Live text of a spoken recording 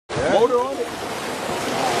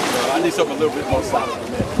I need something a little bit more solid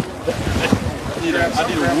than that. I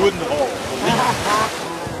need a wooden hole.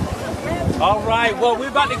 All right, well, we're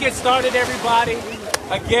about to get started, everybody.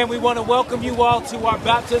 Again, we want to welcome you all to our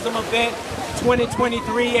baptism event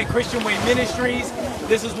 2023 at Christian Way Ministries.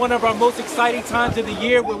 This is one of our most exciting times of the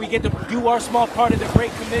year where we get to do our small part of the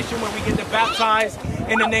Great Commission, where we get to baptize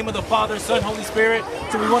in the name of the Father, Son, Holy Spirit.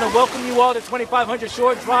 So we want to welcome you all to 2500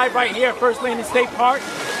 Shore Drive right here at First Landing State Park.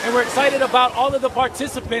 And we're excited about all of the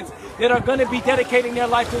participants that are going to be dedicating their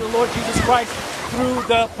life to the Lord Jesus Christ through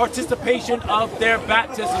the participation of their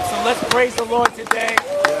baptism. So let's praise the Lord today.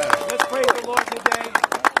 Let's praise the Lord today.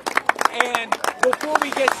 And before we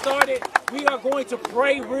get started, we are going to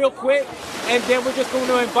pray real quick, and then we're just going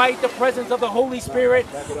to invite the presence of the Holy Spirit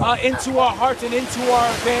into our hearts and into our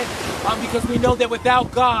event, because we know that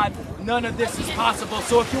without God, none of this is possible.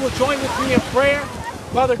 So if you will join with me in prayer.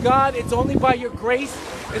 Father God, it's only by your grace,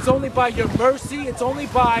 it's only by your mercy, it's only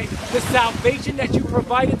by the salvation that you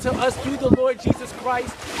provided to us through the Lord Jesus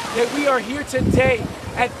Christ that we are here today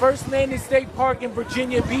at First Landing State Park in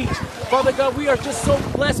Virginia Beach. Father God, we are just so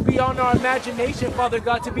blessed beyond our imagination, Father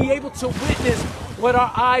God, to be able to witness what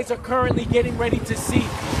our eyes are currently getting ready to see.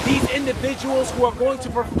 These individuals who are going to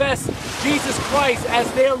profess Jesus Christ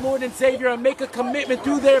as their Lord and Savior and make a commitment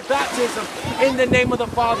through their baptism in the name of the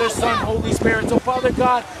Father, Son, Holy Spirit. So Father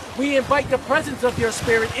God, we invite the presence of your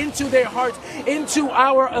Spirit into their hearts, into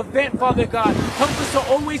our event, Father God. Help us to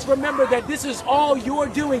always remember that this is all you're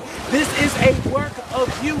doing. This is a work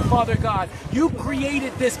of you, Father God. You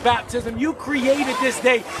created this baptism. You created this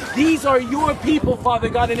day. These are your people, Father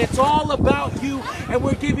God, and it's all about you, and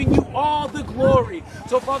we're giving you all the glory.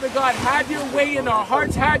 So, Father God, have your way in our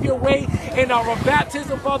hearts, have your way in our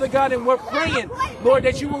baptism, Father God, and we're praying, Lord,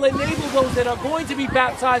 that you will enable those that are going to be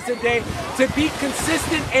baptized today to be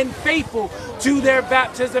consistent and faithful to their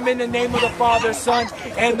baptism in the name of the Father, Son,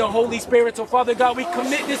 and the Holy Spirit. So, Father God, we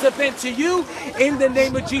commit this event to you. In the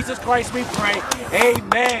name of Jesus Christ, we pray.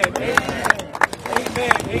 Amen. Amen.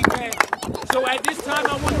 Amen. Amen. So at this time,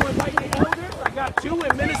 I want to invite the elders. I got you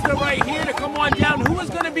and minister right here to come on down. Who is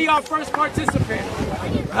going to be our first participant?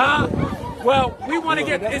 Well, we want to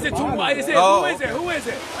get, is it too, is it, who is it? Who is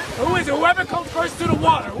it? Who is it? Whoever comes first to the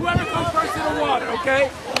water. Whoever comes first to the water, okay?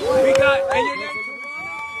 We got, and your name?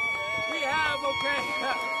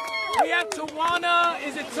 We have Tawana,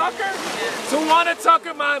 is it Tucker? Tawana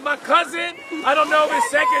Tucker, my cousin. I don't know if it's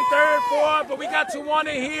second, third, fourth, but we got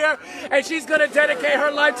Tawana here, and she's going to dedicate her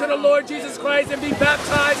life to the Lord Jesus Christ and be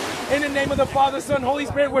baptized in the name of the Father, Son, Holy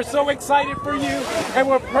Spirit. We're so excited for you, and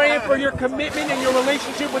we're praying for your commitment and your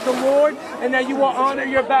relationship with the Lord, and that you will honor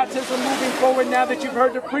your baptism moving forward now that you've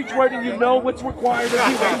heard the preach word and you know what's required of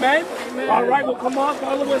you. Amen? Amen. All right, well, come on,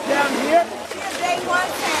 follow us down here.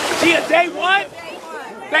 She a day one?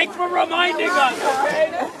 Thanks for reminding us, okay?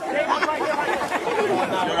 Day one right here, right here.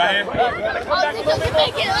 Come back a little bit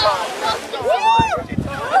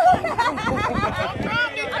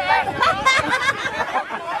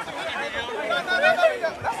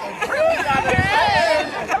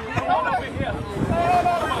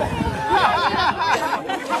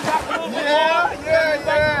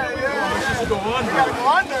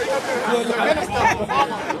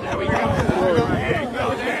There we go. There you go.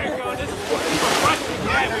 There you go. This is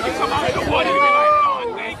when you come out of the water, you be like,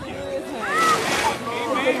 oh, thank you.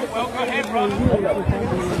 Amen. Well, go ahead, brother.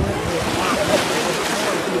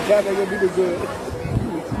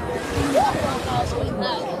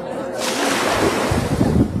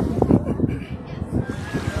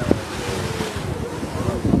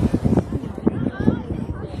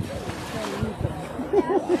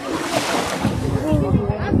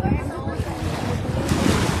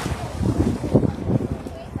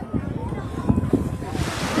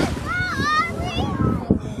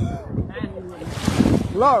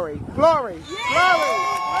 Glory, glory, glory,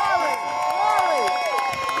 glory,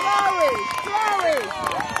 glory, glory,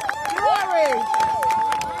 glory,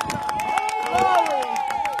 glory.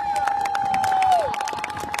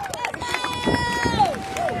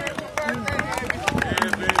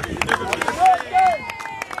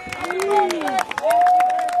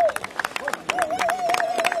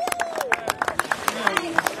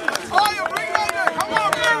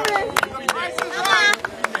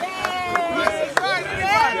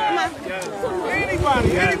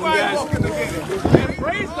 Anybody walking together.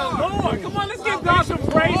 Praise the Lord. Come on, let's give God some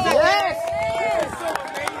praise. Yes. This is so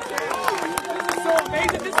amazing. This is so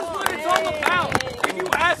amazing. This is what it's all about. If you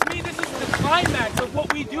ask me, this is the climax of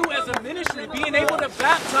what we do as a ministry, being able to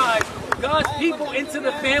baptize God's people into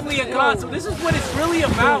the family of God. So this is what it's really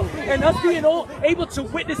about, and us being able to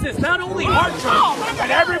witness this, not only our church,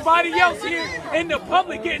 but everybody else here in the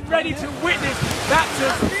public getting ready to witness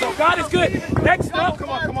baptism. So God is good. Next up, come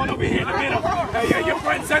on over here in the middle. Hey, your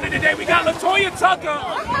friend Sunday today. We got LaToya Tucker,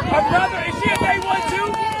 our brother. Is she a day one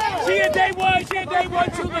too? She a day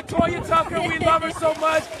one too. LaToya Tucker. We love her so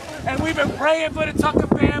much, and we've been praying for the Tucker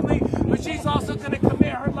family. But she's also going to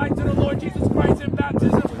commit her life to the Lord Jesus Christ in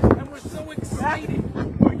baptism. And we're so excited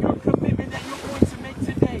for your commitment that you're going to make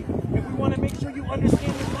today. And we want to make sure you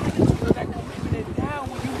understand the magnitude of that commitment. And now,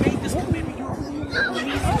 when you made this commitment, you're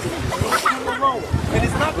alone. And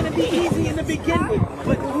it's not going to be easy in the beginning,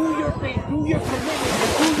 but through your faith, through your commitment,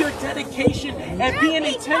 and through your dedication, and being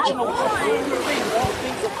intentional about doing your faith, all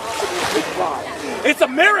things are possible with God. It's a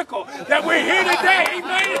miracle that we're here today.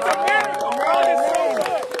 Amen. It's a miracle. God is so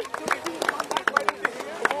good.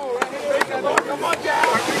 Come on down. You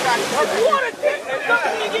want to take it?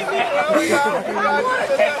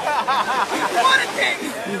 You want to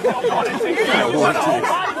take it?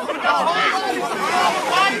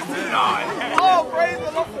 Oh, praise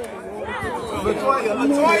the Lord.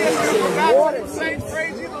 LaToya, say,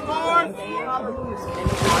 praise you, the Lord.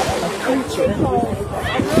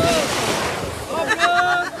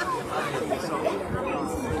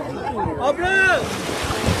 Oh, good.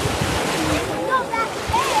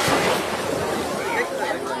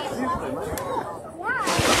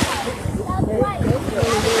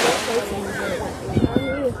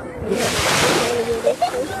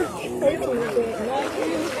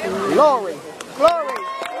 Glory, glory,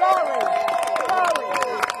 glory, glory,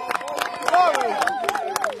 glory.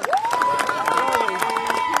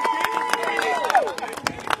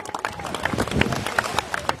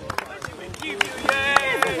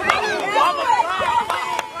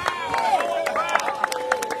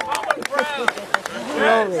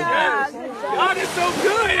 God is so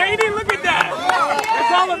good, ain't he? Look at that.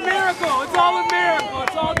 It's all a miracle. It's all a miracle.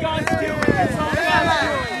 It's all God's doing. It's all God's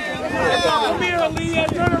doing. It's all. Come here, Aaliyah.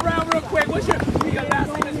 Turn around real quick. What's your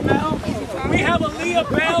last name? Is Bell? We have Aaliyah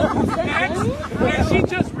Bell who's next, and she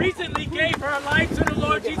just recently gave her life to the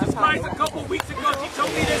Lord Jesus Christ a couple weeks ago. She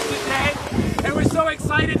told me this today, and we're so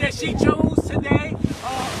excited that she chose today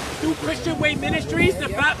through Christian Way Ministries to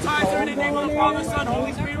baptize her in the name of the Father, Son,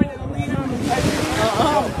 Holy Spirit, and lead her.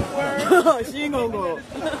 She ain't gonna go. And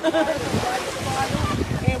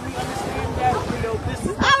we understand that, this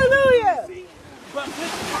is Hallelujah. but with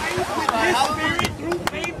Christ, with His Spirit, through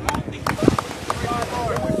faith, all things are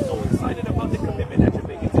possible. We're so excited about the commitment that you're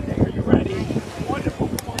making today. Are you ready? Wonderful.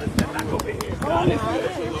 Come on, let's step back over here. God is good.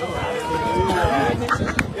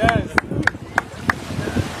 Yes.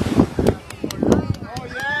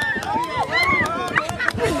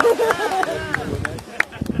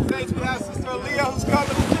 Thanks, we have Sister Aaliyah who's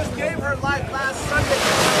coming, who just gave her life last Sunday.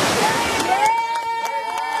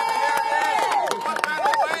 What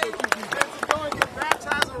better way than to go and get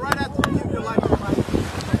baptized right after you give your life to Christ?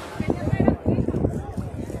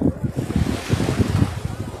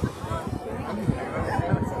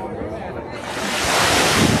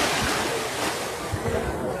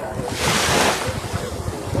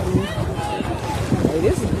 Hey,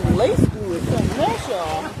 this is late school. It's something else,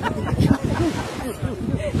 y'all.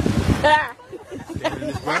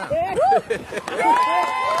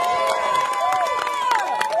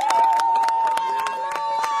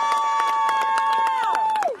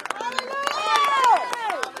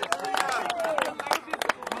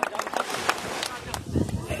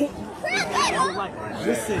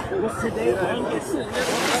 Listen, what's today? August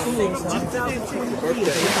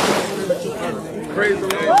 2023. Praise the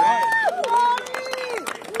Lord.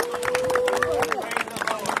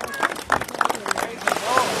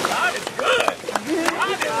 God is good.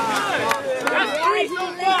 God is good. That's three so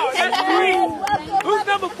far. That's three. Who's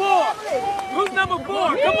number four? Who's number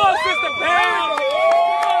four? Come on, Sister Pam.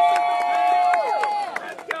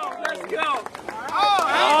 Let's go.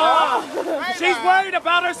 She's worried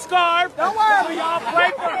about her scarf. Don't worry. So y'all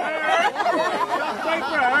pray for her. Y'all pray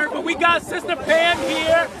for her. But we got Sister Pam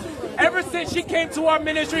here. Ever since she came to our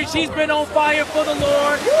ministry, she's been on fire for the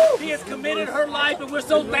Lord. She has committed her life, and we're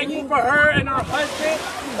so thankful for her and her husband.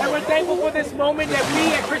 And we're thankful for this moment that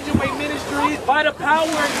we at Christian Way Ministries, by the power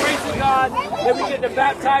and grace of God, that we get to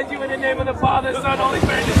baptize you in the name of the Father, Son, Holy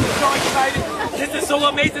Spirit. This is so exciting. This is so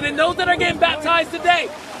amazing. And those that are getting baptized today,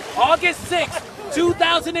 August 6th,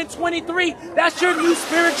 2023, that's your new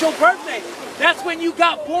spiritual birthday. That's when you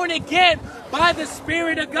got born again by the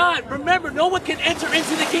Spirit of God. Remember, no one can enter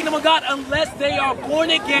into the kingdom of God unless they are born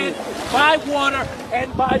again by water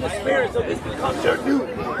and by the Spirit. So this becomes your new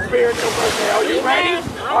spiritual birthday. Are you ready?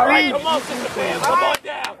 All right, come on, Sister Pam. Come on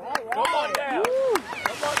down. Come on down.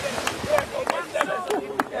 Come on down.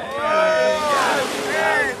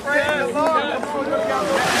 Praise the Lord.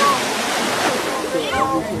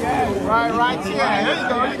 Right here. There you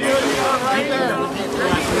go. You good. You good right there.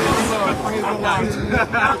 Praise the Lord. Praise the Lord.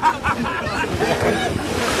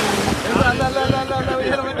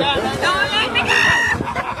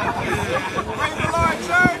 Praise the Lord,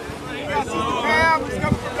 church. We got Sister Pam. She's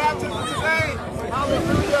coming for baptism today.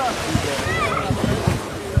 Hallelujah.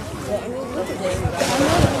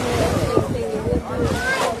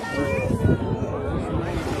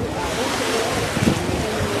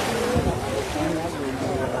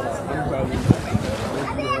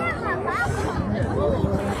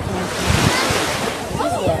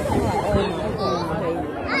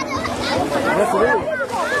 That's it.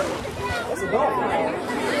 That's a dog.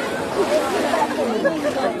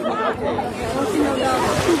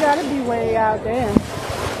 You gotta be way out there.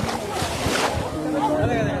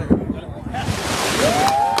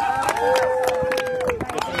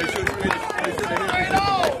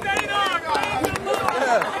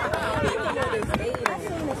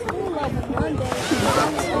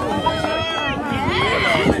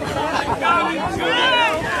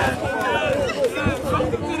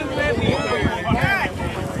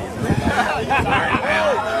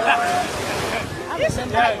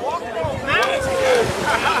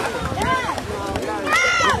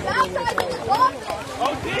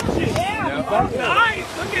 Oh, did she? Yeah. Oh, nice.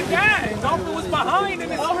 Look at that. Dolphin was behind in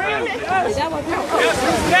the sprint. Yes. Yes,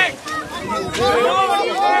 who's next? Let's go.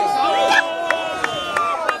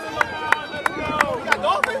 We got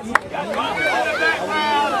Dolphins? We got Dolphins in the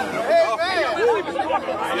background.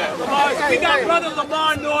 We got Brother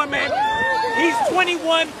Lamar Norman. He's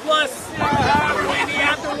 21 plus however many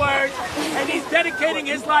afterwards, and he's dedicating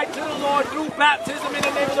his life to the Lord through baptism in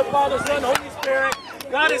the name of the Father, Son, Holy Spirit.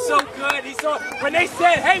 God is so good. When they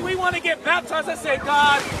said, hey, we want to get baptized, I said,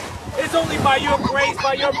 God, it's only by your grace,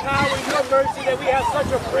 by your power, and your mercy that we have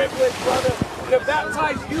such a privilege, brother, to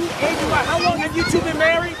baptize you and your wife. How long have you two been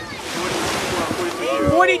married?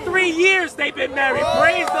 43 years they've been married.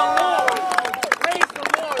 Praise the Lord. Praise the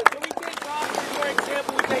Lord. So we thank God for your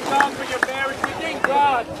example. We thank God for your marriage. We thank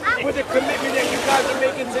God for the commitment that you guys are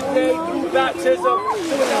making today through baptism.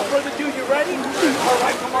 So without further ado, you ready? All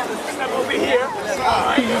right, come on, let's step over here. All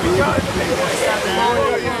right, here we go.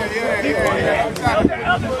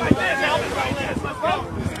 Elders like this, elders like this. Let's go.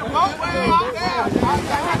 Come on, way out there.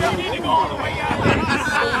 I don't need to go all the way out there.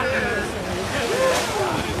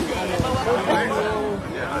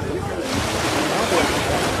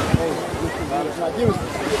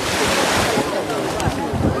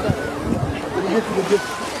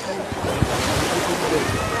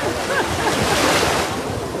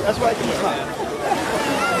 That's right.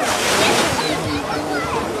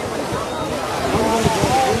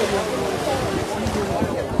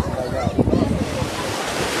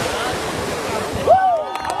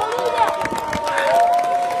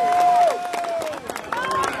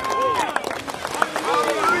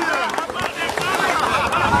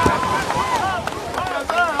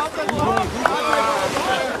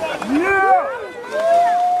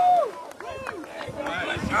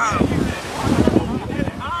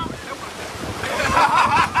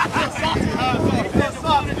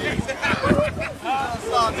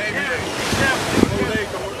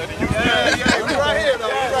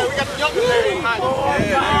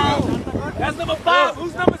 That's number 5.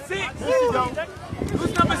 Who's number 6?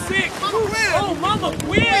 Who's number 6? Oh, Mama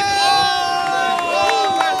Gwen.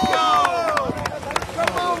 Oh, let's go.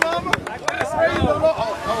 Come on, Mama. Let's go.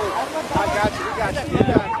 I got you. We got you.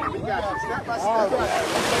 We got you. Step by step.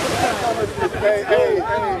 Hey.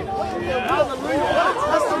 Hallelujah.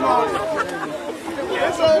 Testimony.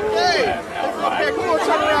 It's okay. It's okay. Come on,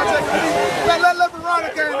 turn around. Let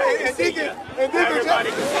Veronica and Deacon. Everybody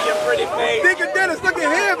can see your pretty face. Deacon Dennis, look at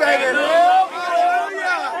him, baby.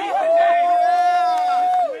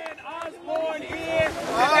 Osborne here to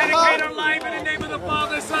dedicate our life in the name of the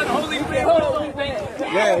Father, Son, Holy Spirit.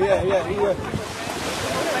 Yeah.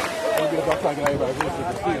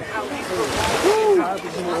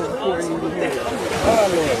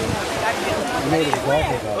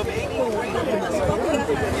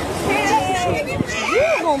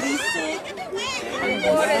 You're gonna be sick.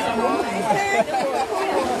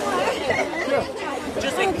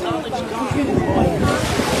 Just acknowledge God.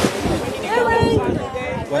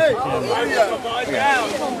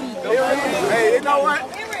 Hey, you know what?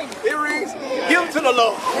 Earrings. Give them to the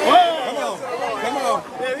Lord. on. Come on.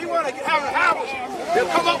 If he want to have a house, he'll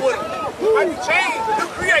come up with it. Like you change the new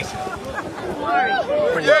creation.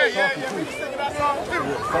 Yeah. We were singing that song too. We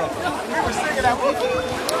were singing that one.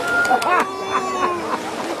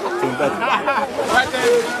 Right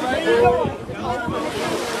there.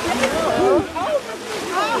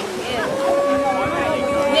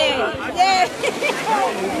 Yeah.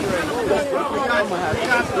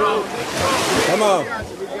 Come on.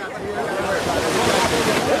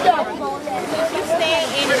 Stay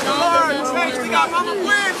in as long as We got Mama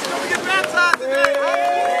Gwen. She's going to get baptized today.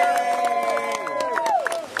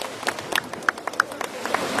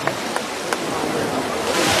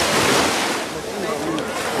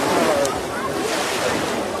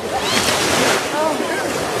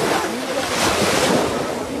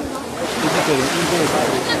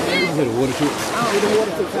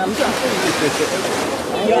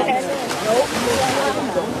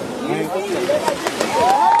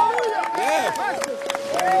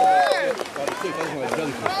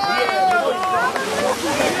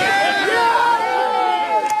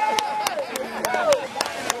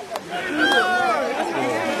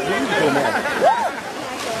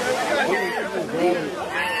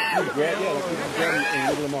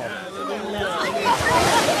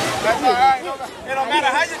 That's all right. It don't matter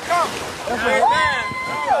how you come. Amen.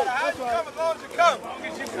 No matter how you come, as long as you come. As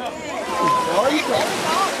long as you come.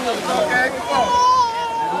 Okay, come on.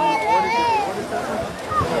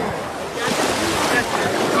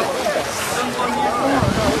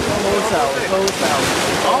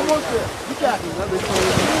 Almost there. You got it.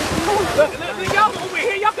 Look, y'all over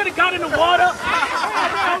here, y'all could have got in the water.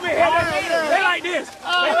 Over here, they like this.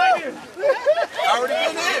 They like this. Already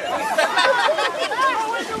been here.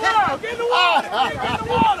 Get in the water. Get in the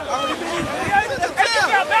water. They just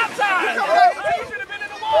got baptized. You should have been in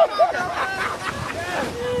the water.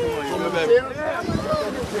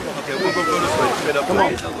 Okay, we'll go this way. Straight up. Come on.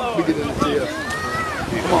 We get in the chair.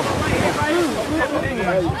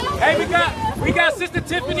 Hey, we got Sister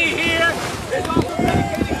Tiffany here. It's also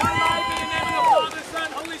dedicating her life in the name of the Father,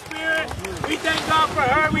 Son, Holy Spirit. We thank God for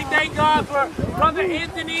her. We thank God for Brother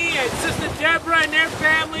Anthony and Sister Deborah and their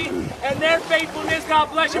family and their faithfulness.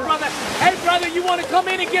 God bless you, brother. Hey, brother, you want to come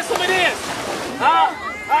in and get some of this?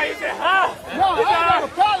 You said, No, I ain't got a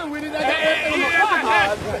problem with it.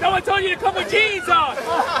 no one told you to come with jeans on.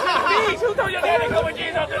 Jeans? Who told your daddy to come with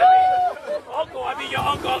jeans on to the beach? Uncle, I mean your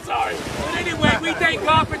uncle, I'm sorry. But anyway, we thank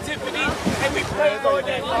God for Tiffany, and we pray, Lord,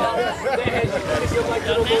 that as you do this, you're like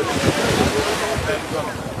little Lord.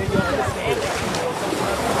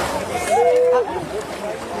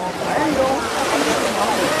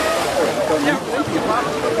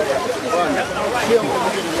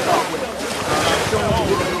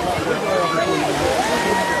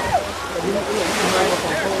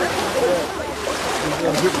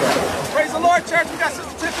 Praise the Lord, church. We got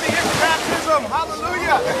Sister Tiffany here for baptism.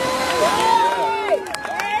 Hallelujah.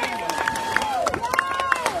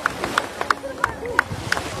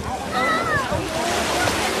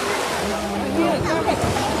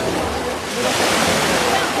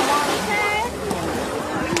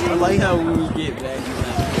 I like how we get back.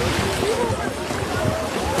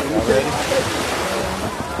 Ready?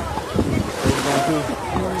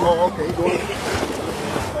 Oh, okay. Go ahead.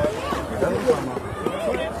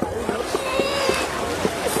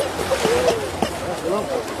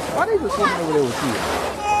 Why they just sitting over there with you?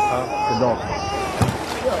 The dog.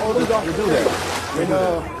 Yeah, oh, the dog. You do that. And,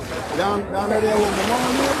 down there with my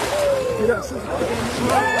mom here. See that sister?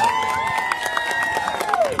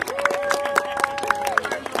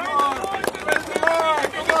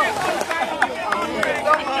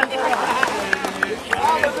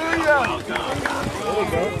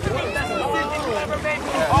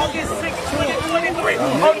 August 6, 2023.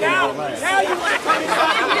 Oh, now you want to come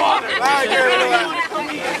inside the water.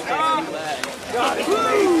 God is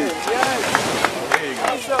amazing. Yes. There you go.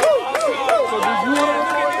 So did you want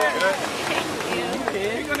to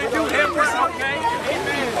we're going to do him this, okay?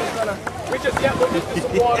 Amen. We just get some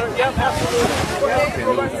water. Yep, absolutely.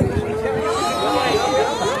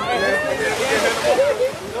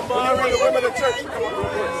 Come on, the women of the church. Come on.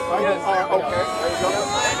 Yes. Okay. There you go.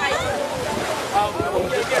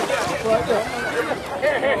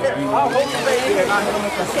 I'll hold you baby.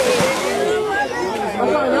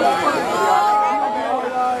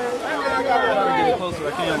 Closer, I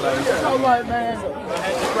can't. All right, man.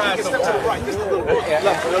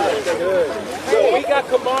 So we got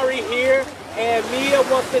Kamari here, and Mia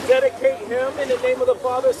wants to dedicate him in the name of the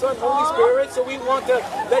Father, Son, Holy Spirit. So we want to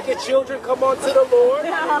let the children come on to the Lord.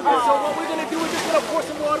 And so what we're going to do is just going to pour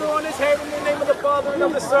some water on his head in the name of the Father, and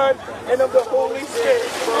of the Son, and of the Holy Spirit.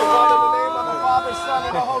 So, in the name of the Father, Father, Son,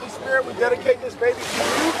 and the Holy Spirit, we dedicate this baby to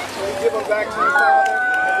you. We give him back to you, Father.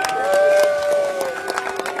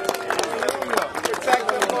 Protect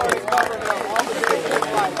them, Lord, and cover them. All the days of his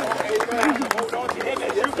life. Amen. Hold on to him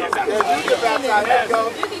as you get baptized. You get baptized. There you go.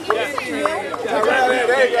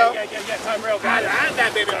 There you go. Tyrell got it. I'm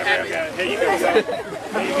that baby. Here you go.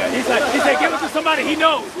 He said, give it to somebody he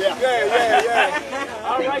knows. Yeah.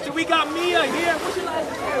 All right, so we got Mia here. What's your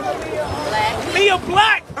last name? Mia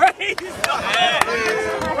Black. Praise the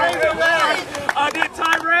Lord. Then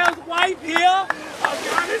Tyrell's wife here.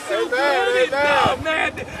 God is so good. No,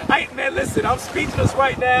 man, listen, I'm speechless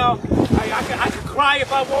right now. I can cry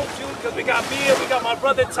if I want to, because we got Mia, we got my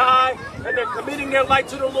brother Ty, and they're committing their life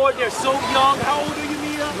to the Lord. They're so young. How old are you,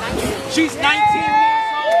 Mia? She's 19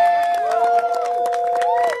 years old.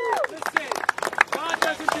 Listen, God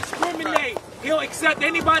doesn't discriminate. He'll accept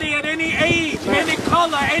anybody at any age, any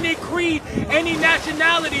color, any creed, any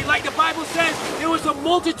nationality. Like the Bible says, there was a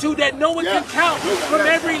multitude that no one can count, from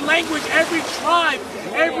every language, every tribe,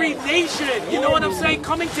 every nation, you know what I'm saying,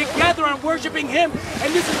 coming together and worshiping Him.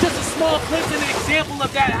 And this is just a small clip and an example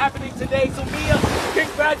of that happening today. So Mia,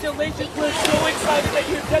 congratulations. We're so excited that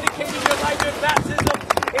you're dedicating your life in baptism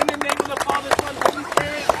in the name of the Father, Son, Holy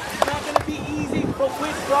Spirit. It's not going to be easy, but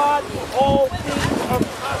with God, all things are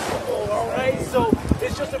possible, all right? So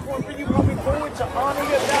it's just important for you moving forward to honor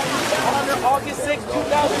your baptism, honor August 6,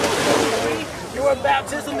 2023. Your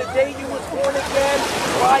baptism, the day you was born again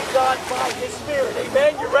by God, by His Spirit.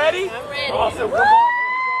 Amen? You ready? I'm ready. Awesome. Come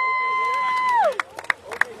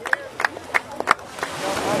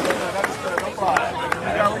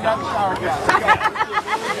on. We got the shower cap.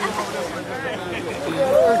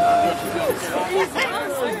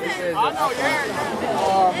 I know, yeah.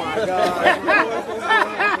 Oh my God.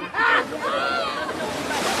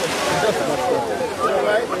 All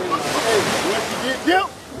right. Hey, once you get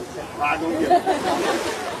guilt, I'm going to get it.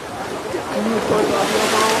 Can you put it on your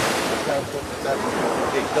phone?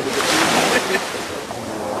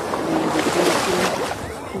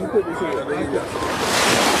 Can you put this here? There you go.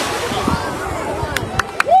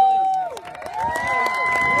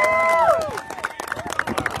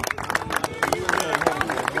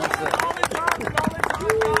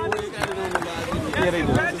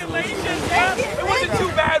 Congratulations, man. It wasn't too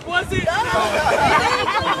bad, was it?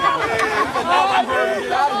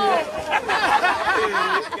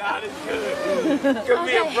 God is good. Come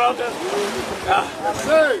here, brother.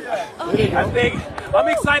 I'm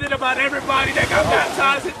excited about everybody that got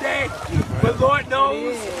baptized today, but Lord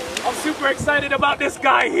knows I'm super excited about this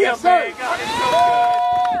guy here, man. God is so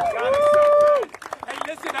good. God is so good. Hey,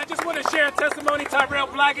 listen, I just want to share a testimony. Tyrell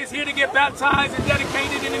Black is here to get baptized and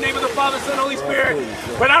dedicated in the name of the Father, Son, Holy Spirit.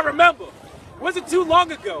 But I remember, it wasn't too long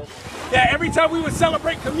ago, that every time we would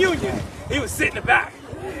celebrate communion, he would sit in the back.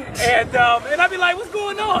 And I'd be like, what's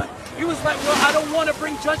going on? He was like, well, I don't want to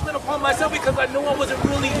bring judgment upon myself because I know I wasn't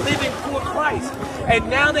really living for Christ. And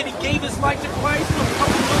now that he gave his life to Christ a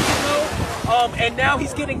couple months ago, and now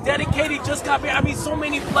he's getting dedicated, just got married. I mean, so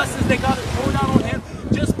many blessings that God has poured out on him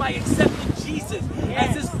just by accepting Jesus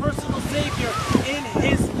as his personal Savior in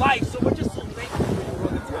his life. So we're just so thankful for you,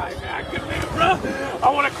 brother Ty. Bro, I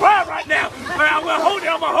want to cry right now. I'm going to hold it,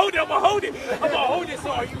 I'm going to hold it, I'm going to hold it. I'm going to hold it.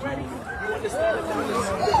 So are you ready? You understand this?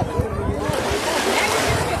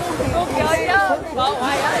 Come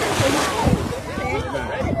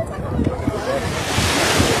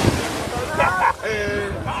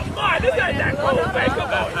on, this ain't that cold, man. Come on.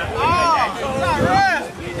 Oh, all right.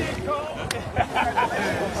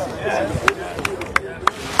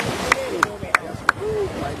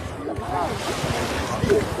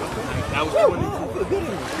 That was 22.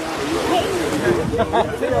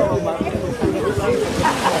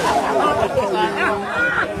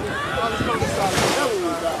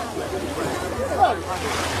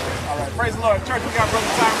 All right, praise the Lord. Church, we got Brother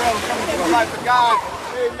Tyrell coming to the life of God.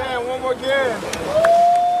 Amen. One more again.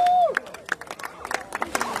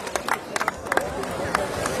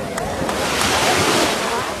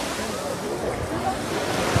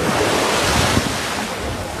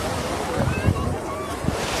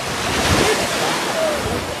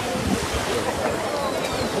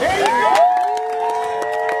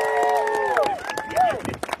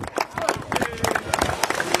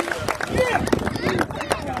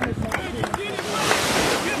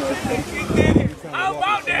 How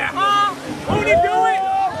about that, huh? Won't he do it?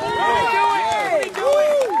 Won't he do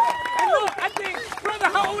it? And look, I think, brother,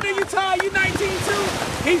 how old are you, Ty? You 19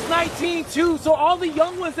 too? He's 19 too. So all the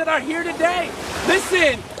young ones that are here today,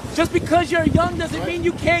 listen, Just because you're young doesn't mean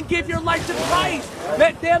you can't give your life to Christ.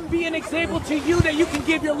 Let them be an example to you that you can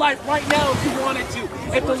give your life right now if you wanted to,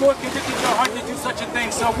 if the Lord convicted your heart to do such a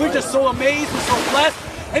thing. So we're just so amazed, we're so blessed.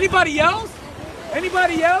 Anybody else?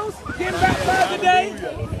 Anybody else getting baptized today?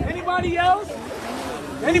 Anybody else?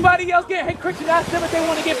 Anybody else get? Hey, Christian, ask them if they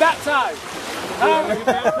want to get baptized.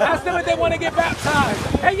 Ask them if they want to get baptized.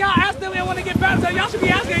 Hey, y'all, ask them if they want to get baptized. Y'all should be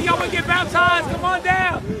asking if y'all want to get baptized. Come on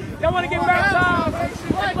down. Y'all want to get baptized?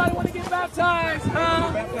 Everybody want to get baptized?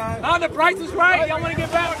 The price is right. Y'all want to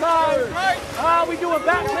get baptized? We doing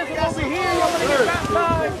baptism over here. Y'all want to get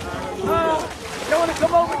baptized? Y'all want to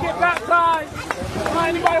come over and get baptized?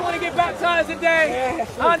 Anybody want to get baptized today?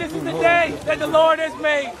 This is the day that the Lord has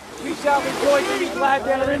made. We shall rejoice and be glad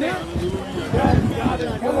therein.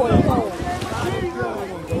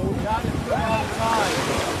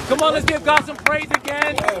 Come on, let's give God some praise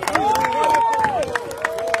again.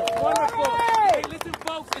 Wonderful. Hey, listen,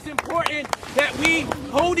 folks, it's important that we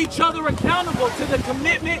hold each other accountable to the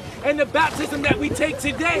commitment and the baptism that we take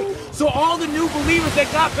today. So all the new believers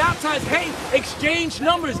that got baptized, hey, exchange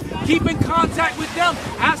numbers, keep in contact with them,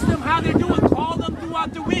 ask them how they're doing, call them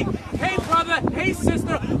throughout the week. Hey, brother, hey,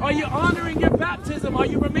 sister, are you honoring your baptism? Are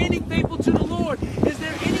you remaining faithful to the Lord? Is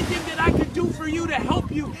there anything that I can do for you to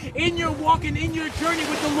help you in your walk and in your journey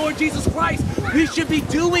with the Lord Jesus Christ? We should be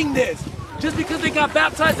doing this. Just because they got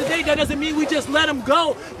baptized today, that doesn't mean we just let them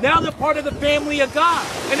go. Now they're part of the family of God.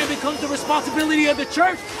 And it becomes the responsibility of the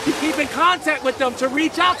church to keep in contact with them, to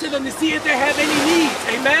reach out to them to see if they have any needs.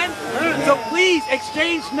 Amen? So please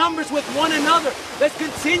exchange numbers with one another. Let's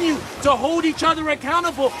continue to hold each other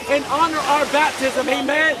accountable and honor our baptism.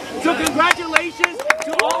 Amen? So congratulations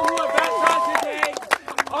to all who are baptized today.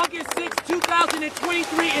 August 6,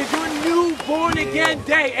 2023 is your new born again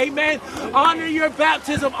day. Amen. Honor your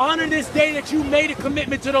baptism. Honor this day that you made a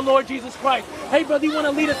commitment to the Lord Jesus Christ. Hey, brother, you want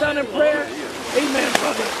to lead us out in prayer? Amen,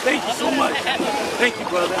 brother. Thank you so much. Thank you,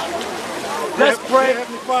 brother. Let's pray.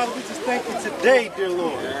 Heavenly Father, we just thank you today, dear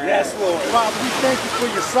Lord. Yes, Lord. Father, we thank you for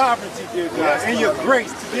your sovereignty, dear God, and your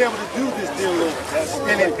grace to be able to do this, dear Lord,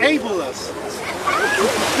 and enable us to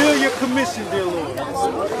fulfill your commission, dear Lord.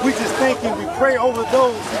 We just thank you. We pray over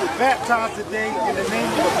those who were baptized today in the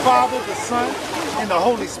name of the Father, the Son, and the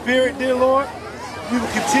Holy Spirit, dear Lord. We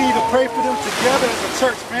will continue to pray for them together as a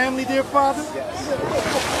church family, dear Father.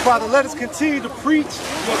 Father, let us continue to preach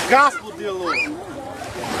your gospel, dear Lord.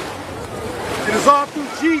 It is all through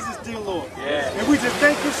Jesus, dear Lord. And we just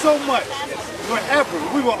thank you so much. Forever,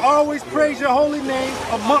 we will always praise your holy name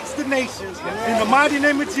amongst the nations in the mighty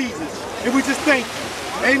name of Jesus. And we just thank you.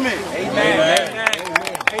 Amen. Amen. Amen.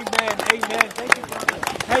 Amen. Amen. Thank you, brother.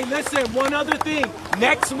 Hey, listen, one other thing.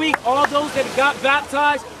 Next week, all those that got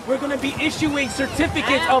baptized, we're going to be issuing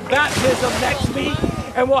certificates of baptism next week.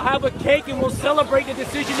 And we'll have a cake and we'll celebrate the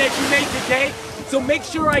decision that you made today. So make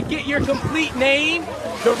sure I get your complete name,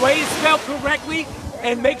 the way it's spelled correctly,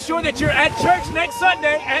 and make sure that you're at church next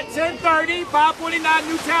Sunday at 10:30, 549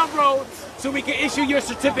 Newtown Road, so we can issue your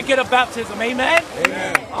certificate of baptism. Amen?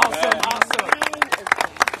 Amen. Awesome, awesome.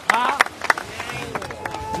 Huh?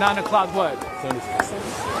 9 o'clock what?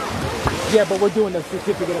 Yeah, but we're doing the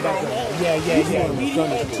certificate of baptism. Yeah.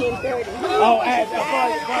 At 10:30. Oh, at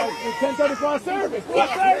 10:30 for our service.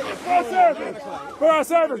 For our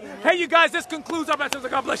service. Hey, you guys, this concludes our baptism.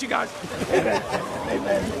 God bless you guys. Amen.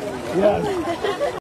 Amen. Yeah.